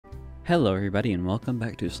Hello everybody and welcome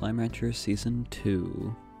back to Slime Rancher Season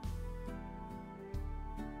 2.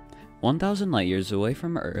 1,000 light years away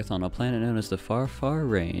from Earth on a planet known as the Far Far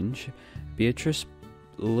Range, Beatrice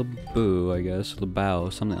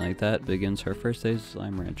Lebao, something like that, begins her first day as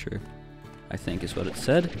Slime Rancher. I think is what it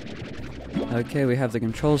said. Okay, we have the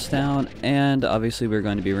controls down, and obviously we're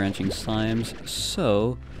going to be ranching slimes,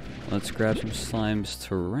 so let's grab some slimes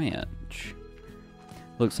to ranch.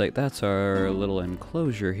 Looks like that's our little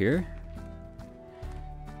enclosure here.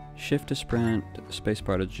 Shift to sprint,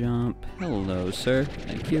 spacebar to jump. Hello, sir.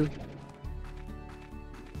 Thank you.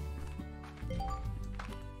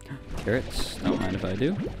 Carrots, don't mind if I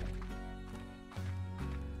do.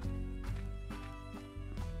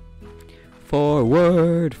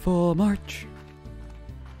 Forward for march.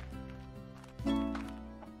 Oh,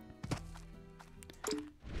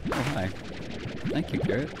 hi. Thank you,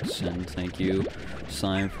 carrots, and thank you,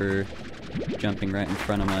 slime, for jumping right in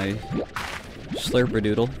front of my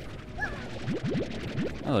slurperdoodle.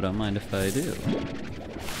 Oh, don't mind if I do.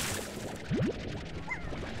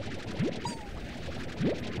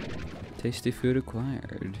 Tasty food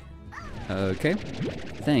acquired. Okay.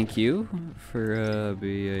 Thank you for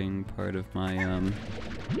being part of my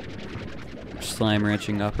slime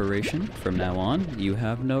ranching operation. From now on, you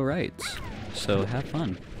have no rights. So have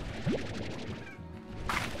fun.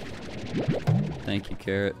 Thank you,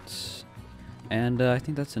 carrots. And I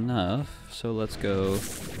think that's enough. So let's go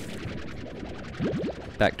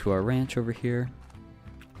back to our ranch over here.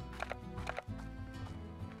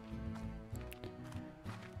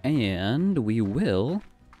 And we will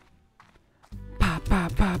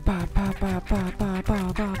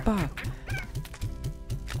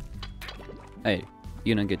Hey,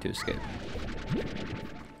 you don't get to escape.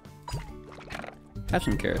 Have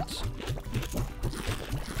some carrots.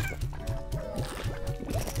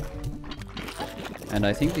 And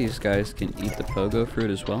I think these guys can eat the pogo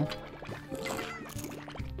fruit as well.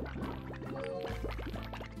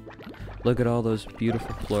 Look at all those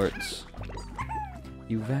beautiful plorts.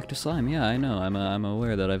 You've vacked a slime. Yeah, I know. I'm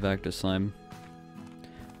aware that I've vacked a slime.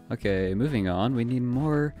 Okay, moving on. We need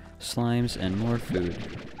more slimes and more food.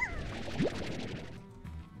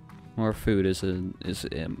 More food is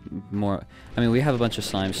more. I mean, we have a bunch of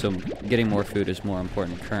slimes, so getting more food is more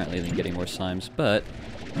important currently than getting more slimes, but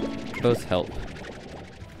both help.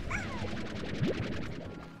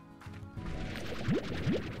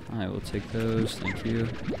 I will take those. Thank you.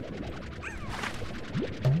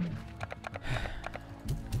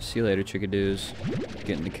 See you later, chickadoos.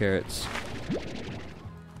 Getting the carrots.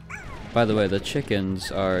 By the way, the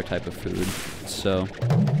chickens are a type of food, so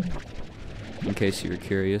in case you were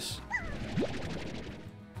curious.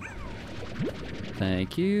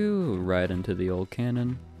 Thank you. Right into the old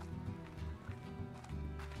cannon.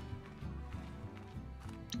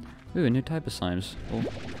 Ooh, a new type of slimes.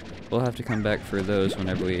 We'll have to come back for those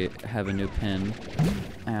whenever we have a new pen.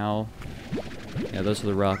 Ow. Yeah, those are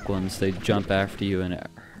the rock ones. They jump after you and it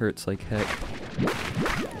hurts like heck.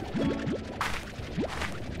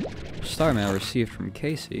 Star mail received from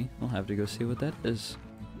Casey. We'll have to go see what that is.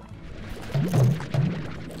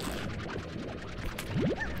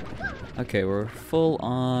 Okay, we're full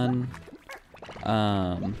on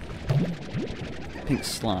pink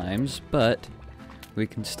slimes, but we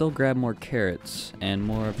can still grab more carrots and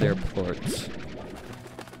more of their plorts.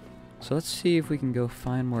 So let's see if we can go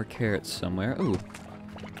find more carrots somewhere. Ooh.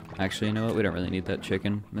 Actually, you know what? We don't really need that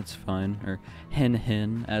chicken. That's fine. Or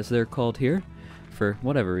hen, as they're called here, for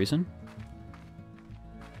whatever reason.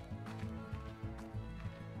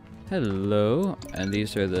 Hello. And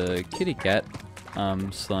these are the kitty cat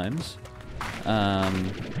slimes. I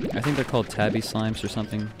think they're called tabby slimes or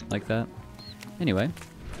something like that. Anyway.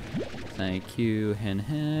 Thank you,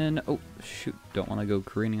 hen. Oh, shoot. Don't want to go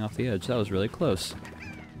careening off the edge. That was really close.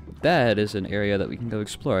 That is an area that we can go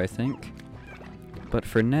explore, I think. But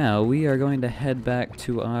for now, we are going to head back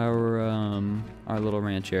to our little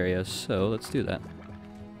ranch area. So let's do that.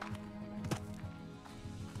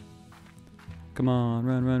 Come on,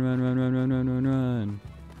 run.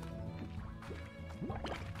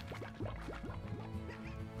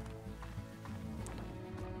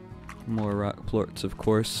 More rock plorts, of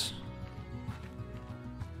course.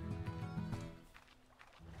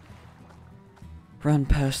 Run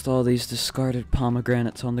past all these discarded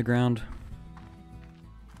pomegranates on the ground.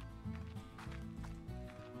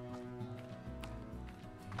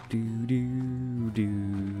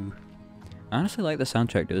 Do. I honestly like the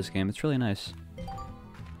soundtrack to this game. It's really nice.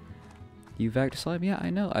 You vacked a slime? Yeah, I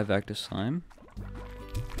know I vacked a slime.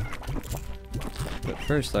 But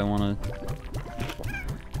first I want to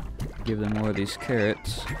give them more of these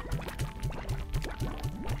carrots.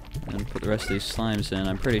 and put the rest of these slimes in.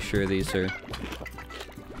 I'm pretty sure these are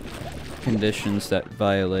conditions that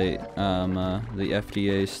violate the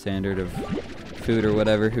FDA standard of food or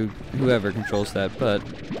whatever, whoever controls that, but,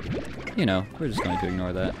 you know, we're just going to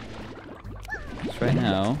ignore that. So right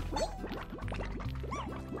now,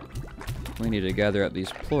 we need to gather up these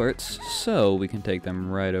plorts so we can take them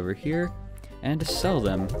right over here and sell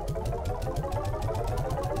them.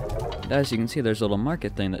 As you can see, there's a little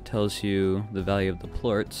market thing that tells you the value of the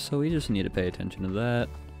plorts, so we just need to pay attention to that.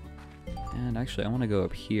 And actually, I want to go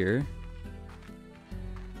up here.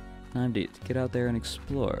 Time to get out there and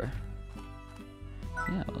explore.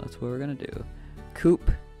 Yeah, well, that's what we're gonna do. Coop.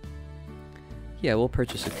 Yeah, we'll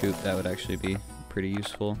purchase a coop. That would actually be pretty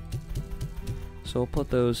useful. So we'll put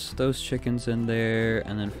those chickens in there,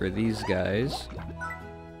 and then for these guys,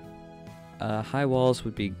 high walls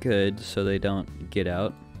would be good so they don't get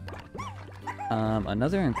out.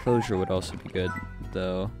 Another enclosure would also be good,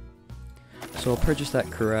 though. So I'll purchase that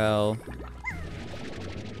corral.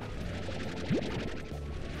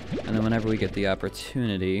 And then whenever we get the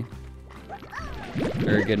opportunity,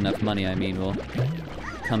 or get enough money, I mean, we'll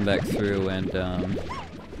come back through and,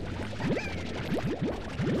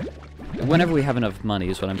 whenever we have enough money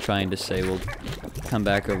is what I'm trying to say, we'll come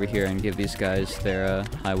back over here and give these guys their,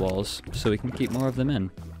 high walls, so we can keep more of them in.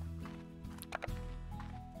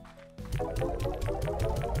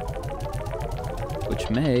 Which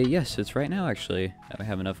may, yes, it's right now actually, that we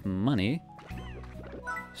have enough money.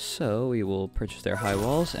 So we will purchase their high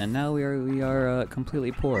walls, and now we are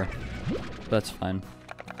completely poor. That's fine.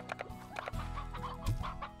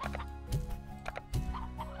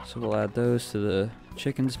 So we'll add those to the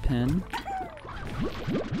chicken's pen.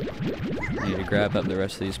 I need to grab up the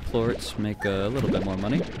rest of these plorts, make a little bit more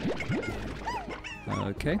money.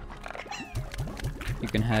 Okay. You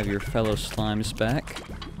can have your fellow slimes back.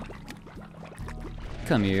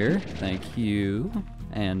 Come here. Thank you.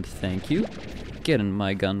 And thank you. Get in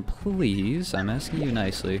my gun, please. I'm asking you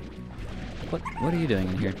nicely. What are you doing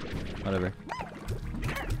in here? Whatever.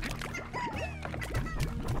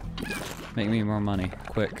 Make me more money.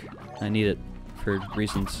 Quick. I need it. For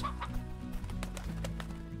reasons.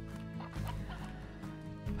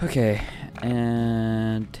 Okay.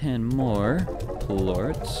 And 10 more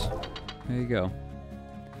plorts. There you go.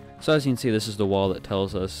 So as you can see, this is the wall that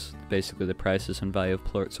tells us basically the prices and value of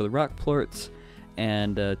plorts. So the rock plorts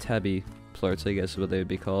and tabby plorts, I guess is what they would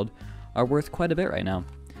be called, are worth quite a bit right now.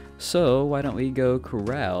 So why don't we go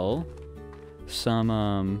corral some,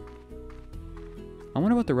 I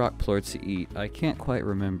wonder what the rock plorts eat. I can't quite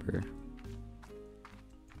remember.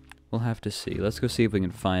 We'll have to see. Let's go see if we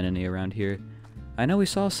can find any around here. I know we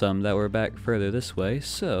saw some that were back further this way,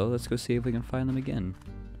 so let's go see if we can find them again.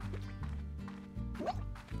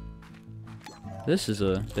 This is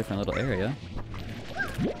a different little area.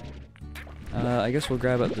 I guess we'll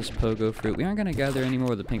grab up this pogo fruit. We aren't going to gather any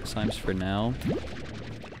more of the pink slimes for now.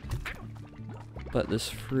 But this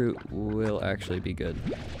fruit will actually be good.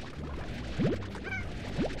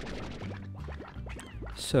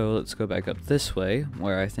 So let's go back up this way,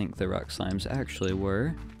 where I think the rock slimes actually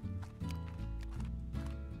were.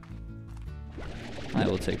 I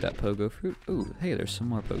will take that pogo fruit. Ooh, hey, there's some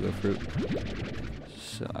more pogo fruit.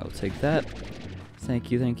 So I will take that.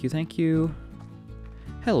 Thank you, thank you, thank you.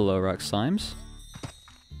 Hello, rock slimes.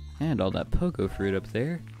 And all that pogo fruit up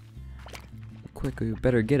there. Quick, we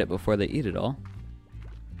better get it before they eat it all.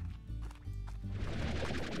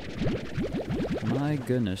 My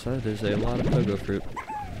goodness, that is a lot of pogo fruit.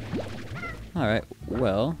 Alright,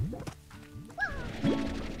 well.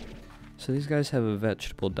 So these guys have a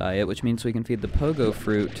vegetable diet, which means we can feed the pogo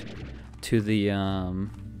fruit to the,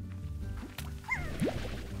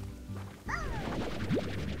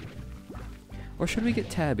 or should we get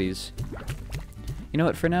tabbies? You know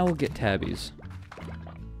what, for now we'll get tabbies.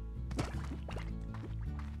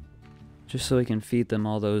 Just so we can feed them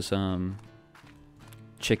all those,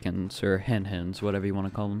 chickens, or hens, whatever you want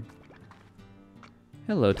to call them.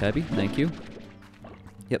 Hello, Tabby, thank you.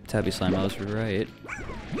 Yep, Tabby Slime, I was right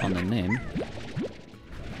on the name.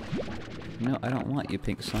 No, I don't want you,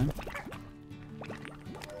 pink slime.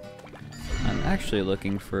 I'm actually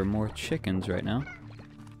looking for more chickens right now.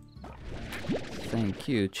 Thank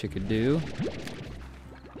you, Chickadoo.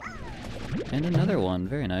 And another one,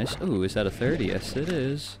 very nice. Ooh, is that a third? Yes, it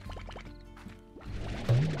is.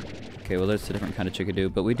 Okay, well that's a different kind of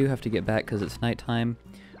Chickadoo, but we do have to get back because it's nighttime,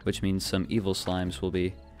 which means some evil slimes will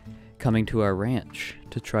be coming to our ranch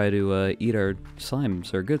to try to eat our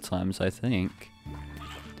slimes, or good slimes, I think.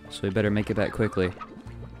 So we better make it back quickly.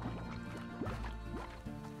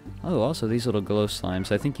 Oh, also these little glow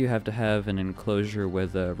slimes, I think you have to have an enclosure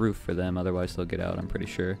with a roof for them, otherwise they'll get out, I'm pretty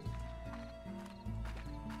sure.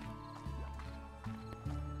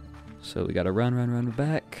 So we gotta run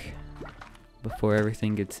back before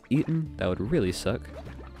everything gets eaten. That would really suck.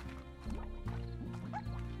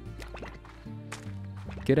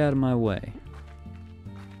 Get out of my way.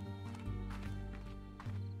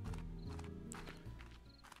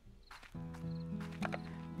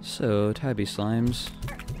 So, tabby slimes,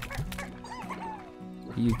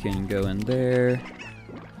 you can go in there.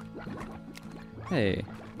 Hey,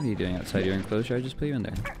 what are you doing outside your enclosure? I just put you in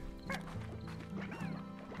there.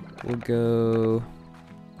 We'll go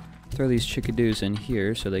throw these chickadoos in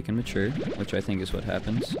here so they can mature, which I think is what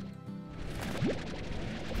happens.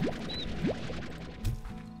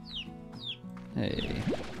 Hey,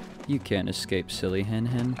 you can't escape, silly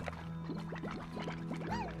hen.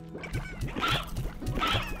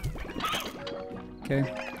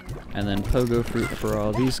 Okay, and then pogo fruit for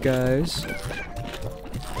all these guys.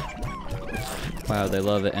 Wow, they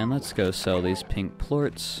love it. And let's go sell these pink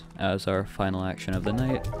plorts as our final action of the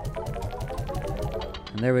night.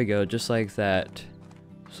 And there we go, just like that.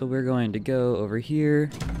 So we're going to go over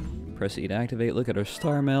here, press E to activate, look at our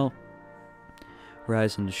star mail,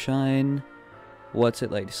 rise and shine. What's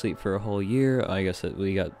it like to sleep for a whole year? I guess that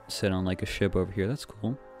we got sit on like a ship over here, that's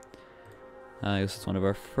cool. I guess it's one of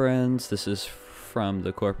our friends. This is from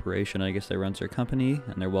the corporation, I guess that runs our company,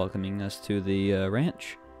 and they're welcoming us to the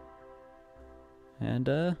ranch.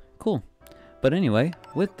 And, cool. But anyway,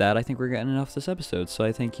 with that, I think we're getting off this episode, so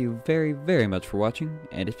I thank you very, very much for watching,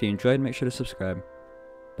 and if you enjoyed, make sure to subscribe.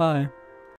 Bye!